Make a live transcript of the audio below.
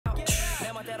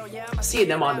Seeing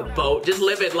them on the boat, just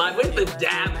living life with the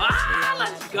dab. Ah,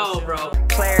 let's go, bro.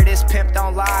 Player, this pimp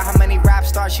don't lie. How many rap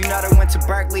stars you know that went to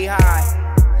Berkeley High?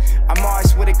 I'm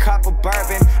always with a cup of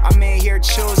bourbon. I'm in here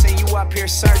choosing, you up here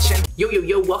searching.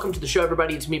 Yo, welcome to the show,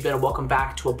 everybody. It's me, Ben, and welcome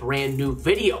back to a brand new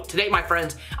video. Today, my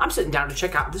friends, I'm sitting down to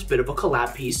check out this bit of a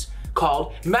collab piece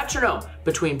called Metronome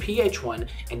between pH-1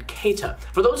 and KEITA.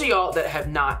 For those of y'all that have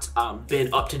not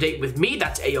been up to date with me,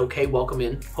 that's a-okay. Welcome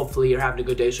in. Hopefully you're having a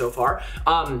good day so far.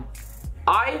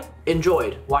 I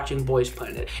enjoyed watching Boys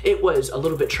Planet. It was a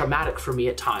little bit traumatic for me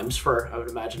at times, I would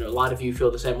imagine a lot of you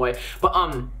feel the same way. But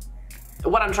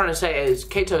what I'm trying to say is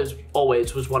KEITA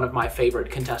always was one of my favorite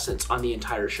contestants on the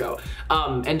entire show.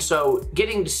 And so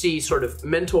getting to see sort of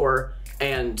mentor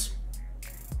and,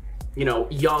 you know,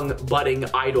 young budding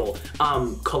idol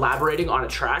collaborating on a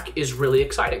track is really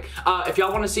exciting. If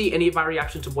y'all want to see any of my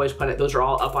reactions to Boys Planet, those are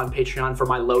all up on Patreon for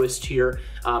my lowest tier.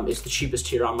 It's the cheapest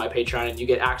tier on my Patreon, and you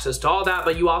get access to all that,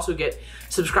 but you also get,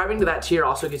 subscribing to that tier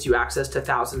also gets you access to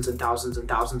thousands and thousands and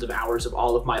thousands of hours of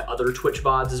all of my other Twitch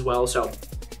VODs as well, so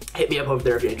hit me up over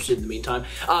there if you're interested in the meantime.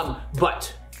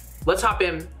 But let's hop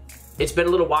in. It's been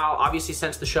a little while, obviously,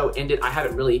 since the show ended. I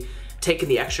haven't really taken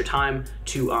the extra time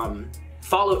to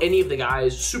follow any of the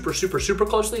guys super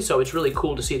closely, so it's really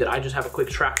cool to see that I just have a quick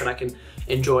track that I can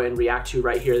enjoy and react to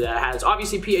right here that has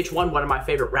obviously pH-1, one of my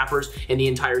favorite rappers in the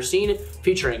entire scene,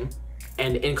 featuring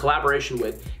and in collaboration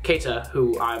with KEITA,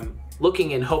 who I'm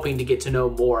looking and hoping to get to know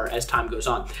more as time goes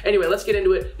on. Anyway, let's get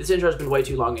into it. This intro has been way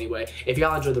too long anyway. If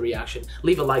y'all enjoy the reaction,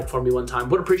 leave a like for me one time.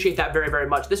 Would appreciate that very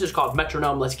much. This is called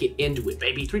Metronome. Let's get into it,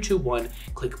 baby. 3, 2, 1,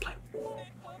 click play.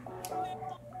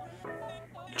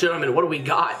 Gentlemen, what do we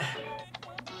got?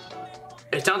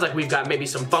 It sounds like we've got maybe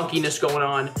some funkiness going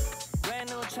on.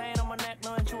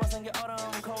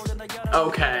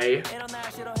 Okay.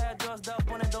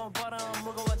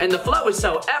 And the flow is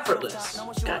so effortless.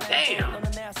 God damn.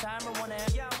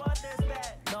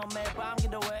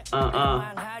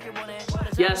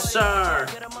 Yes, sir.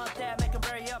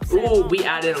 Ooh, we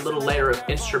added a little layer of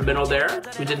instrumental there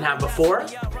we didn't have before.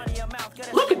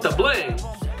 Look at the bling.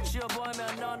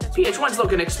 pH-1's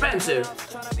looking expensive.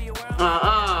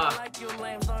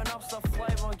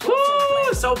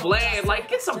 Ooh, so bland. Like,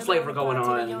 get some flavor going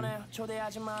on.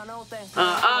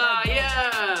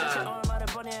 Yeah.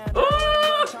 Ooh.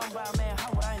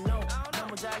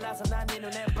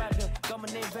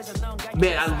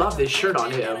 Man, I love this shirt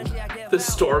on him. The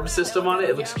storm system on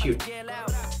it looks cute.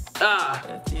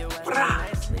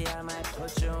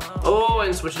 Oh,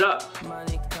 and switch it up.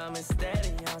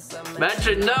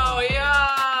 Metronome,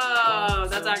 yeah!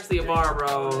 That's actually a bar,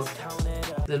 bro.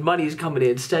 The money's coming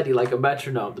in steady like a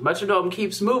metronome. The metronome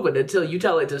keeps moving until you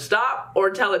tell it to stop or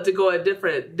tell it to go at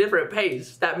different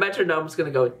pace. That metronome's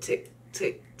gonna go tick,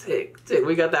 tick, tick, tick.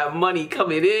 We got that money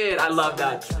coming in. I love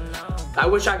that. I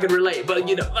wish I could relate, but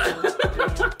you know.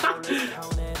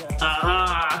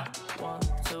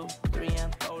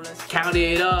 Count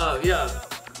it up, yeah.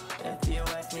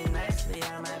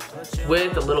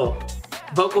 With a little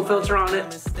vocal filter on it.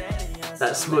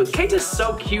 That's smooth. KEITA's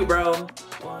so cute, bro.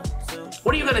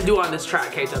 What are you gonna do on this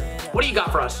track, KEITA? What do you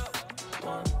got for us?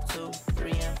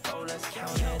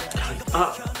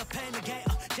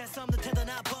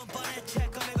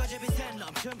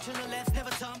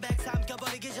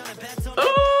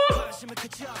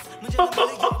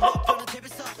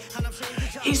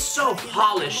 He's so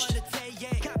polished.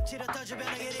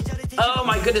 Oh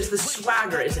my goodness, the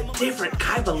swagger is a different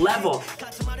kind of level.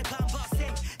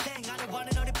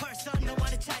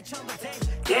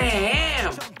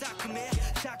 Damn.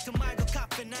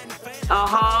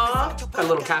 Got a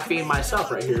little caffeine myself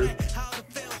right here.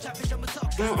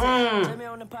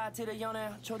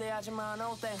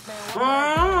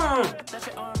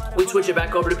 We switch it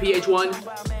back over to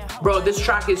pH-1. Bro, this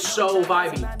track is so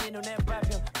vibey.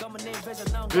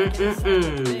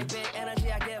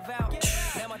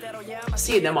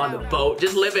 Seeing them on the boat,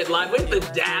 just living life with the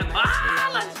dab.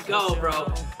 Let's go,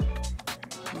 bro.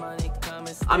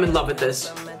 I'm in love with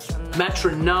this.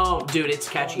 Metronome. Dude, it's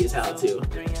catchy as hell, too.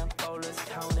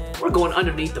 We're going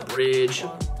underneath the bridge.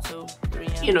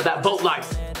 You know, that boat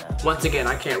life. Once again,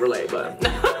 I can't relate, but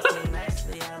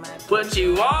put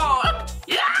you on.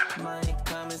 Yeah.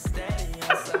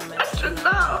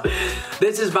 Metronome.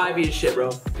 This is vibey as shit,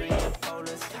 bro.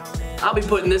 I'll be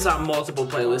putting this on multiple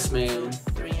playlists, man.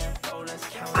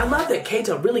 I love that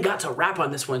KEITA really got to rap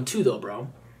on this one too, though, bro.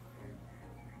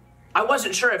 I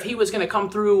wasn't sure if he was gonna come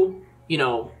through, you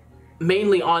know,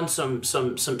 mainly on some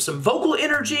vocal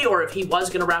energy, or if he was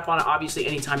gonna rap on it. Obviously,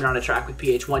 anytime you're on a track with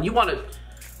pH-1, you want to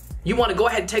you want to go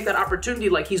ahead and take that opportunity.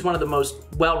 Like, he's one of the most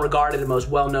well-regarded and most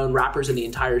well-known rappers in the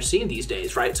entire scene these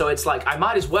days, right? So it's like, I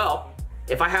might as well,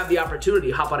 if I have the opportunity,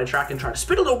 hop on a track and try to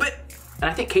spit a little bit. And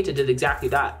I think KEITA did exactly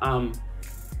that.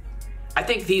 I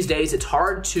think these days it's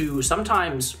hard to,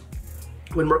 sometimes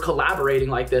when we're collaborating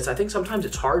like this, I think sometimes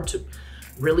it's hard to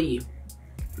really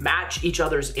match each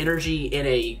other's energy in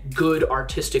a good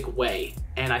artistic way.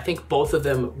 And I think both of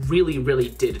them really, really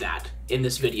did that in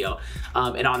this video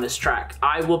and on this track.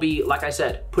 I will be, like I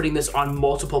said, putting this on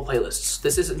multiple playlists.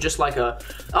 This isn't just like a,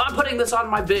 oh, I'm putting this on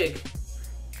my big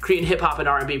Korean hip hop and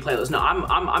R&B playlist. No,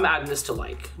 I'm adding this to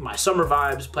like my summer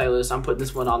vibes playlist. I'm putting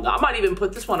this one on I might even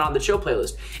put this one on the chill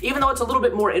playlist. Even though it's a little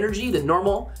bit more energy than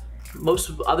normal, most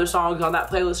of the other songs on that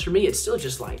playlist, for me, it's still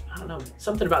just like, I don't know,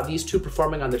 something about these two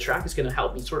performing on the track is gonna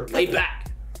help me sort of lay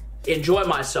back, enjoy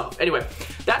myself. Anyway,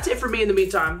 that's it for me in the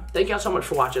meantime. Thank y'all so much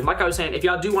for watching. Like I was saying, if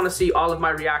y'all do wanna see all of my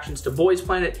reactions to Boys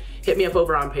Planet, hit me up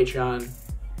over on Patreon.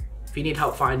 If you need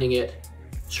help finding it,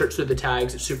 search through the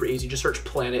tags. It's super easy. Just search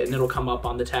Planet and it'll come up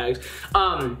on the tags.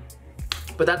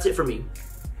 But that's it for me.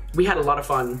 We had a lot of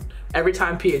fun. Every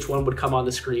time pH-1 would come on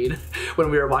the screen when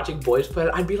we were watching Boys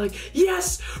Planet, I'd be like,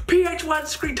 yes, pH-1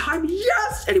 screen time,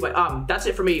 yes! Anyway, that's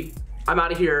it for me. I'm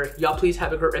out of here. Y'all please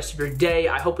have a great rest of your day.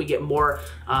 I hope we get more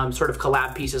sort of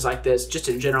collab pieces like this just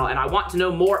in general. And I want to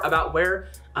know more about where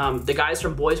the guys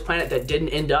from Boys Planet that didn't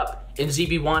end up in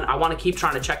ZB1, I want to keep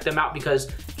trying to check them out,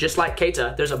 because just like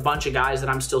KEITA, there's a bunch of guys that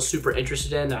I'm still super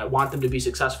interested in, and I want them to be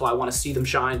successful. I want to see them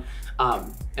shine.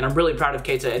 And I'm really proud of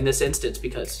KEITA in this instance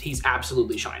because he's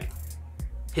absolutely shining.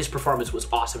 His performance was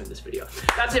awesome in this video.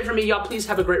 That's it for me. Y'all please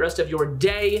have a great rest of your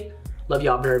day. Love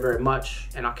y'all very, very much,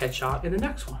 and I'll catch y'all in the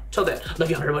next one. Till then,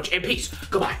 love y'all very much, and peace.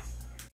 Goodbye.